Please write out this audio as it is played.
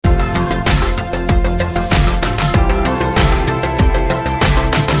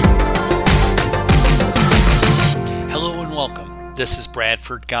This is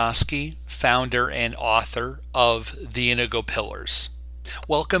Bradford Goski, founder and author of The Inigo Pillars.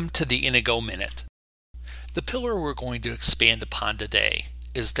 Welcome to the Inigo Minute. The pillar we're going to expand upon today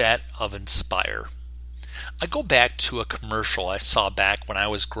is that of inspire. I go back to a commercial I saw back when I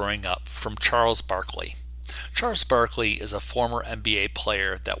was growing up from Charles Barkley. Charles Barkley is a former NBA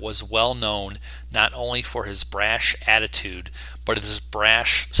player that was well known not only for his brash attitude, but his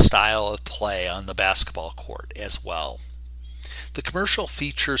brash style of play on the basketball court as well. The commercial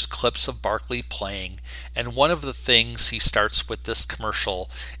features clips of Barkley playing, and one of the things he starts with this commercial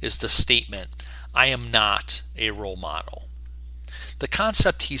is the statement, "I am not a role model." The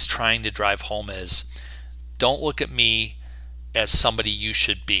concept he's trying to drive home is, don't look at me as somebody you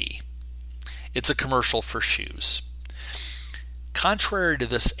should be. It's a commercial for shoes. Contrary to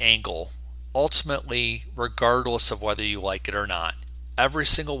this angle, ultimately, regardless of whether you like it or not, every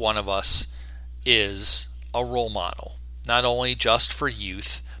single one of us is a role model, not only just for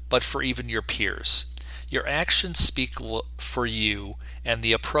youth, but for even your peers. Your actions speak for you, and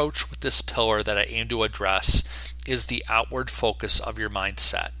the approach with this pillar that I aim to address is the outward focus of your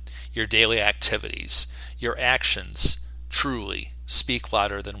mindset, your daily activities. Your actions truly speak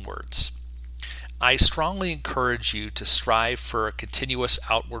louder than words. I strongly encourage you to strive for a continuous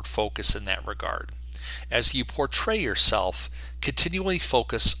outward focus in that regard. As you portray yourself, continually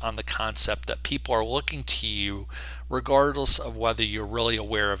focus on the concept that people are looking to you regardless of whether you're really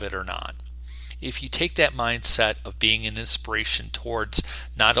aware of it or not. If you take that mindset of being an inspiration towards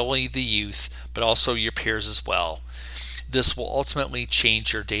not only the youth, but also your peers as well, this will ultimately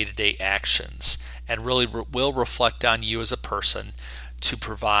change your day-to-day actions and really will reflect on you as a person to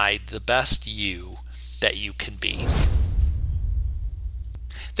provide the best you that you can be.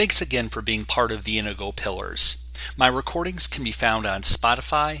 Thanks again for being part of the Inigo Pillars. My recordings can be found on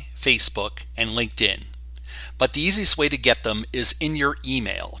Spotify, Facebook, and LinkedIn. But the easiest way to get them is in your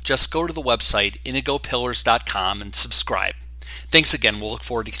email. Just go to the website inigopillars.com and subscribe. Thanks again. We'll look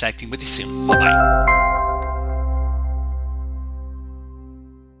forward to connecting with you soon. Bye-bye.